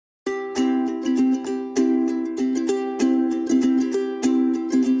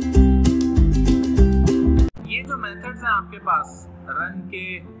Methods हैं आपके पास run के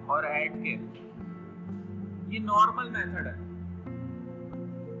और ऐड के, ये नॉर्मल मेथड है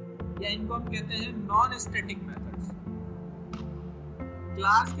या इनको हम कहते हैं नॉन स्टैटिक मेथड्स।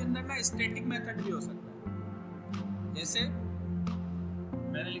 क्लास के अंदर ना स्टैटिक मेथड भी हो सकता है, जैसे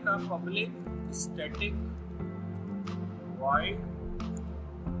मैंने लिखा पब्लिक स्टैटिक वॉइड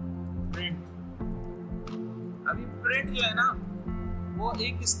प्रिंट। अभी प्रिंट जो है ना वो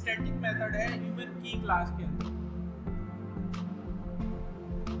एक स्टैटिक मेथड है ह्यूमन की क्लास के अंदर।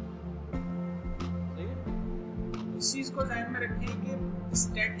 इस चीज को ध्यान में रखिए कि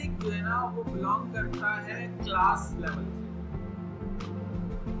स्टैटिक जो है ना वो बिलोंग करता है क्लास लेवल से,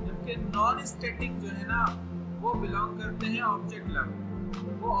 जबकि नॉन स्टैटिक जो है ना वो बिलोंग करते हैं ऑब्जेक्ट लेवल।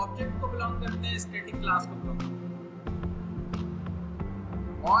 वो ऑब्जेक्ट को बिलोंग करते हैं, स्टैटिक क्लास को बिलोंग करते हैं।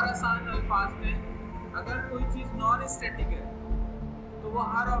 और आसान अल्फाज में अगर कोई चीज नॉन स्टैटिक है तो वो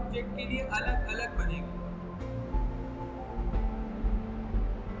हर ऑब्जेक्ट के लिए अलग अलग बनेगी,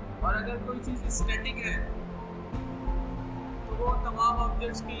 और अगर कोई चीज स्टैटिक है तो वो तमाम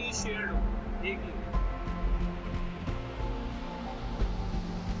ऑब्जेक्ट्स के लिए शेयर्ड हो एक ही।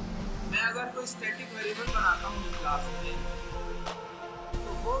 मैं अगर कोई स्टैटिक वेरिएबल बनाता हूँ क्लास में तो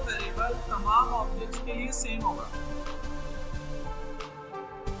वो वेरिएबल तमाम ऑब्जेक्ट्स के लिए सेम होगा,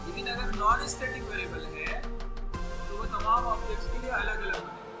 लेकिन अगर नॉन स्टैटिक वेरिएबल है तो वो तमाम ऑब्जेक्ट्स के लिए अलग अलग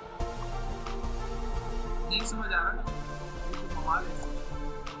बनेगा। नहीं समझ आ रहा ना? ये तो कमाल है।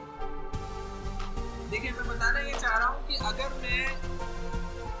 देखिए मैं बताना ये चाह रहा हूँ कि अगर मैं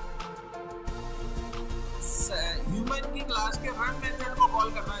ह्यूमन की क्लास के रन मेथड को कॉल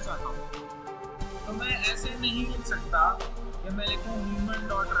करना चाहता हूँ तो मैं ऐसे नहीं लिख सकता कि मैं लिखूँ ह्यूमन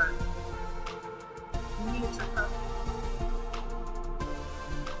डॉट रन। क्यों नहीं लिख सकता?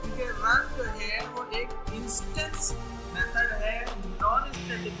 क्योंकि रन जो है वो एक इंस्टेंस मेथड है, नॉन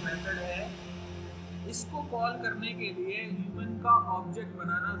स्टैटिक मेथड है। इसको कॉल करने के लिए ह्यूमन का ऑब्जेक्ट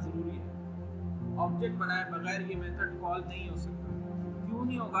बनाना जरूरी है। ऑब्जेक्ट बनाए बगैर ये मेथड कॉल नहीं हो सकता। क्यों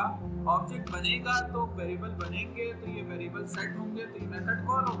नहीं होगा? ऑब्जेक्ट बनेगा तो वेरिएबल बनेंगे, तो ये वेरिएबल सेट होंगे तो ये मेथड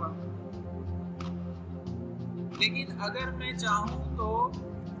कॉल होगा। लेकिन अगर मैं चाहूँ तो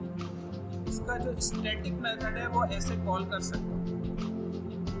इसका जो स्टैटिक मेथड है वो ऐसे कॉल कर सकता हूँ।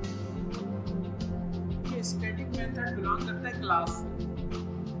 ये स्टैटिक मेथड बिलोंग करता है क्लास से।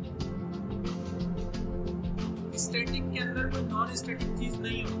 स्टैटिक के अंदर कोई नॉन स्टैटिक चीज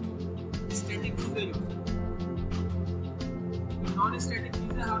नहीं होती, स्टैटिक चीजें ही होती है। नॉन स्टैटिक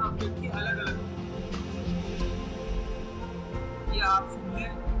चीजें हर ऑब्जेक्ट की अलग अलग होती है। ये आप सुन लें,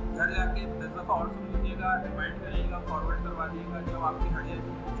 घर जाके 10 दफा और सुन लीजिएगा, रिमाइंड करिएगा, फॉरवर्ड करवा दीजिएगा, जब आपकी हट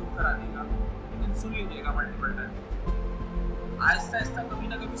जाएगी तो चुप करा देगा, लेकिन सुन लीजिएगा मल्टीपल टाइम। आहिस्ता आहिस्ता कभी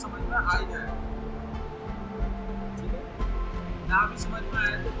ना कभी समझ में आ ही जाएगा। ठीक है? ना भी समझ में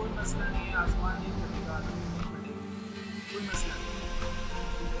आए तो कोई मसला नहीं है, आसमान नहीं फटेगा, नहीं फटेगा, कोई मसला नहीं,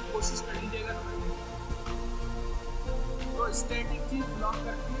 कोशिश कर लीजिएगा समझने। तो स्टैटिक चीज बिलोंग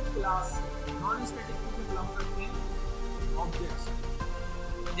करती है क्लास, नॉन स्टैटिक चीज बिलोंग करती है ऑब्जेक्ट्स।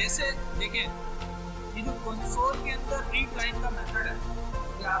 जैसे देखें ये जो कंसोल के अंदर रीड लाइन का मेथड है,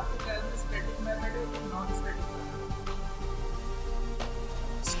 ये आपके ख्याल में स्टैटिक मेथड है कि non static method?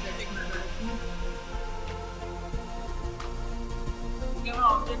 Static method है क्योंकि मैं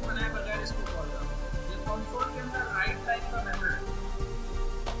ऑब्जेक्ट बनाए बगैर इसको कॉल कर रहा हूँ। ये कंसोल के अंदर राइट लाइन का मेथड है,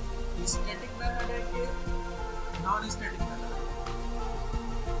 ये स्टैटिक मेथड है कि non static method?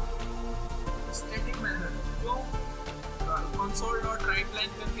 Static method क्यों? कंसोल डॉट राइट लाइन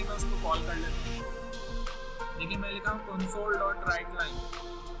करके मैं उसको कॉल कर लेता हूँ। देखिए मैं लिखा हूँ कंसोल डॉट राइट लाइन,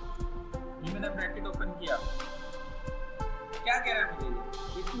 ये मैंने ब्रैकेट ओपन किया। क्या कह रहा है मुझे?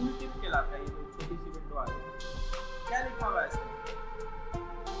 ये टूल टिप कहलाता है, ये जो छोटी सी विंडो आ रही है। क्या लिखा हुआ है इसमें?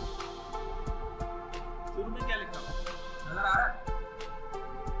 शुरू में क्या लिखा हुआ है? नजर आ रहा है?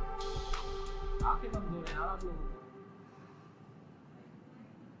 आंखें कमजोर हैं यार आप लोगों को।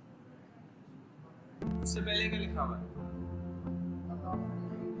 उससे पहले क्या लिखा हुआ है?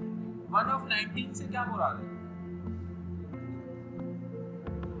 1 of 19 से क्या मुराद है?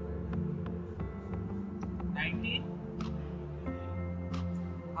 19?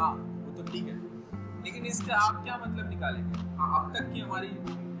 हाँ वो तो ठीक है, लेकिन इसका आप क्या मतलब निकालेंगे? अब तक की हमारी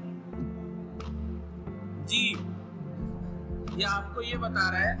जी ये आपको ये बता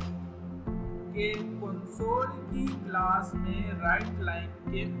रहा है कि कंसोल की क्लास में राइट लाइन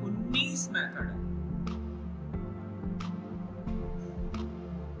के 19 मेथड है।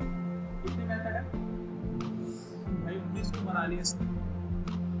 कितने मेथड है भाई? 19 को बना लिया इसने।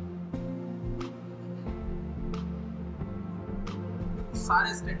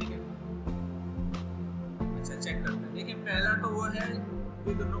 सारे स्टैटिक है। अच्छा चेक करते हैं। देखिए पहला तो वो है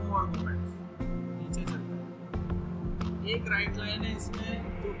विद नो आर्गुमेंट्स, नीचे चलते हैं। एक राइट लाइन है इसमें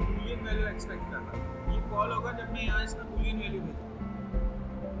जो बूलियन वैल्यू एक्सपेक्ट कर रहा है, ये कॉल होगा जब मैं यहाँ इसमें बूलियन वैल्यू भेजूंगा।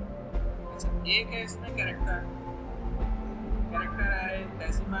 अच्छा, एक है इसमें कैरेक्टर है,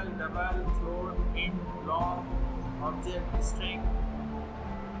 decimal, double, float, int, long, object, string.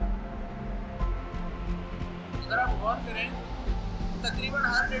 अगर आप गौर करें तकरीबन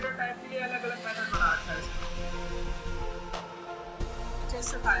हर डेटा टाइप के लिए अलग अलग मेथड बना रखा है इसमें। अच्छा,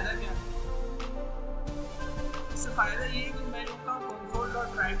 इससे फायदा क्या है? इससे फायदा ये है कि मैं लिखता हूँ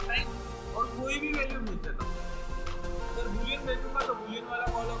console.writeTime और कोई भी वैल्यू भेज देता हूँ। अगर बूलियन भेजूंगा तो बूलियन वाला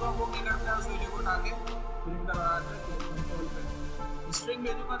कॉल होगा, वो क्या करता है उस वैल्यू को उठा के प्रिंट करवा देता है कंसोल पे। स्ट्रिंग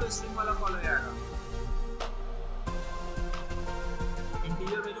भेजूंगा तो स्ट्रिंग वाला कॉल हो जाएगा,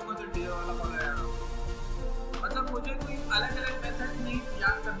 इंटीजर भेजूंगा तो इंटीजर वाला कॉल हो जाएगा। मतलब मुझे कोई अलग अलग मेथड नहीं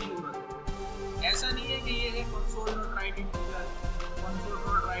याद करने की जरूरत है। ऐसा नहीं है कि ये है console.writeInteger,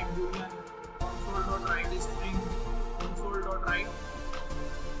 console.writeBoolean, console.writeString, console.writeByte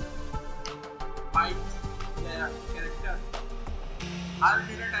या कैरेक्टर। हर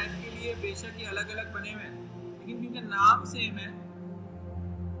डेटा टाइप के लिए बेशक ये अलग अलग बने हुए हैं, लेकिन क्योंकि नाम सेम है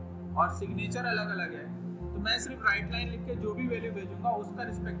और सिग्नेचर अलग अलग है, तो मैं सिर्फ राइट लाइन लिख के जो भी वैल्यू भेजूंगा उसका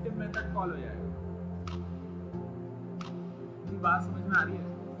रिस्पेक्टिव मेथड कॉल हो जाएगा। बात समझ में आ रही है?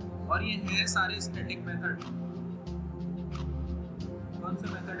 और ये है सारे स्टैटिक मेथड। कौन सा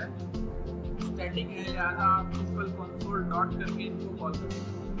मेथड है? स्टैटिक है, लिहाजा आप सिंपल कंसोल डॉट करके इनको कॉल कर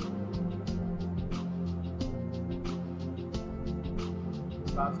सकते हैं।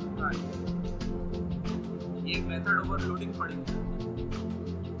 बात समझ में आ रही है? ये मेथड ओवरलोडिंग पड़ेगी।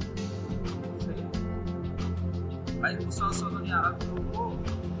 सही भाई, गुस्सा तो नहीं आ रहा तुम लोगों को?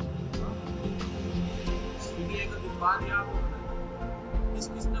 पीटीआई को दिखवा दिया आपको।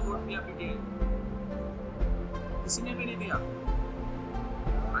 किसने वोट दिया पीटीआई? किसी ने भी नहीं दिया।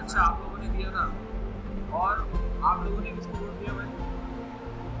 अच्छा, आप लोगों ने दिया था। और आप लोगों ने किसको वोट दिया भाई?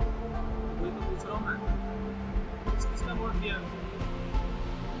 वही तो पूछ रहा हूँ मैं। किसने वोट दिया?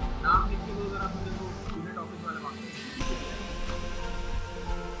 नाम लिख के दो जरा मुझे, तो यूनिट ऑफिस वाले मांगते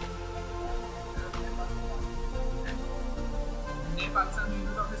नए पाकिस्तान में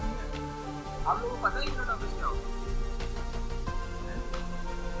यूनिट ऑफिस नहीं है। आप लोगों को पता है यूनिट ऑफिस क्या होगा?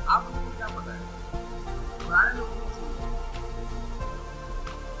 आप लोगों को क्या पता है? पुराने लोगों को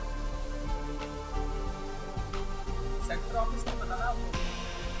सेक्टर ऑफिस नहीं पता ना आपको?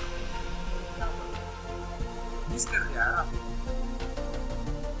 क्या पता? मिस कर दिया यार आपको।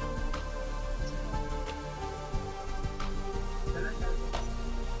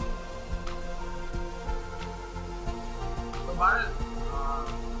 तो बार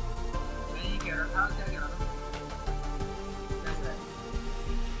मैं ये कह रहा था, क्या कह रहा था?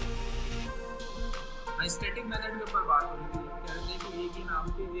 स्टैटिक मेथड के ऊपर बात हो रही थी। कह रहे थे कि एक ही नाम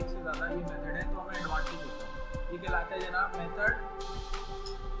के एक से ज़्यादा ये मेथड है, तो हमें एडवांटेज होता है। ये कहलाता है जनाब मेथड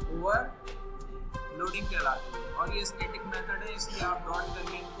ओवरलोडिंग कहलाती है, और ये स्टैटिक मेथड है, इसलिए आप डॉट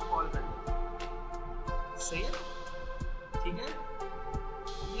करके इनको कॉल करें। सही है? ठीक है?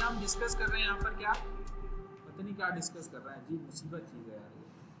 ये हम डिस्कस कर रहे हैं यहाँ पर क्या, पता नहीं क्या डिस्कस कर रहे हैं जी। मुसीबत चीज़ है यार,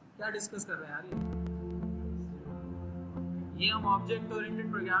 क्या डिस्कस कर रहे हैं यार? ये हम ऑब्जेक्ट ओरिएंटेड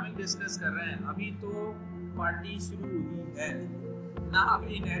प्रोग्रामिंग डिस्कस कर रहे हैं। अभी तो पार्टी शुरू हुई है ना,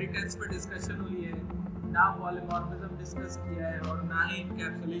 अभी इनहेरिटेंस पे डिस्कशन हुई है ना, पॉलीमॉर्फिज्म डिस्कस किया है, और ना ही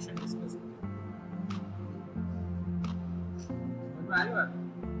इनकैप्सुलेशन डिस्कस किया है। समझ में आ रही बात?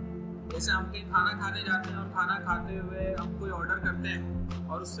 जैसे हम कहीं खाना खाने जाते हैं और खाना खाते हुए हम कोई ऑर्डर करते हैं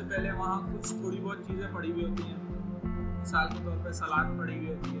और उससे पहले वहाँ कुछ थोड़ी बहुत चीज़ें पड़ी हुई होती हैं। मिसाल के तौर पे सलाद पड़ी हुई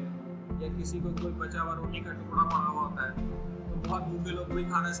होती है, या किसी को कोई बचा हुआ रोटी का टुकड़ा पड़ा हुआ होता है, तो बहुत भूखे लोग वही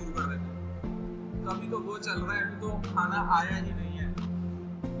खाना शुरू कर देते हैं। तो अभी तो वो चल रहा है, अभी तो खाना आया ही नहीं है।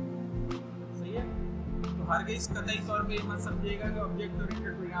 सही है? तो हर किसी कतई तौर पे मत समझिएगा कि ऑब्जेक्ट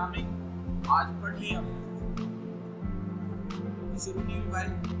ओरिएंटेड प्रोग्रामिंग आज पढ़ ली हमने, शुरू नहीं हुई भाई।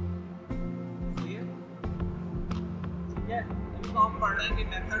 सही है? ठीक है? अभी तो हम पढ़ रहे हैं कि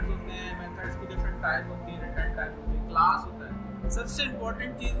मेथड्स होते हैं, मेथड्स की डिफरेंट टाइप होती है, रिटर्न टाइप होती है, क्लास होता है। सबसे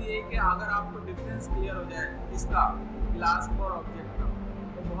इम्पोर्टेंट चीज़ ये है कि अगर आपको डिफरेंस क्लियर हो जाए इसका, क्लास का और ऑब्जेक्ट का,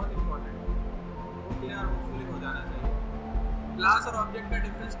 तो बहुत इम्पोर्टेंट है, वो क्लियर होपफुली हो जाना चाहिए। क्लास और ऑब्जेक्ट का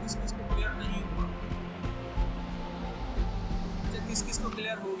डिफरेंस किस किस को क्लियर नहीं हुआ? अच्छा, किस किस को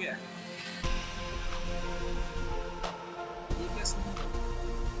क्लियर हो गया? ये क्या समझ?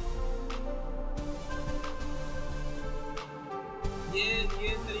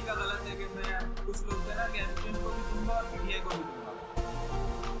 ये तरीका गलत है कि मैं कुछ लोग थे ना कि एमपीएम को भी दूंगा और पीटीआई को भी दूंगा,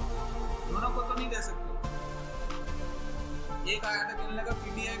 दोनों को तो नहीं दे सकते। एक आया था कहने लगा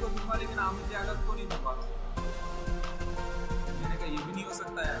पीटीआई को दूंगा लेकिन आमिर जागत को नहीं दूंगा। मैंने कहा ये भी नहीं हो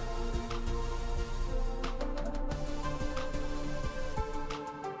सकता यार।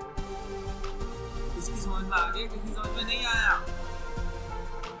 में आ गया, किसी समझ में नहीं आया?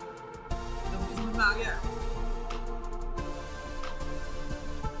 सबकी समझ में आ गया?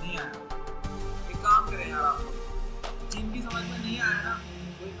 नहीं आया? एक काम करें यार, आप जिनकी समझ में नहीं आया ना,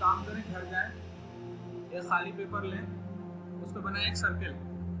 वो एक काम करें, घर जाए, एक खाली पेपर लें, उस पर बनाए एक सर्किल।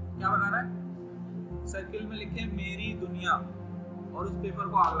 क्या बना रहा है? सर्किल में लिखे मेरी दुनिया, और उस पेपर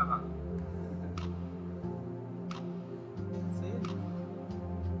को आग लगा दो। सही है?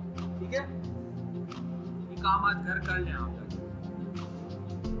 ठीक है, ये काम आज घर कर लें आप जाके,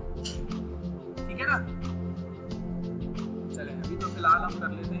 ठीक है ना? चलें, अभी तो फिलहाल हम कर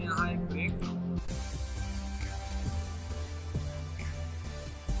लेते हैं यहाँ एक ब्रेक।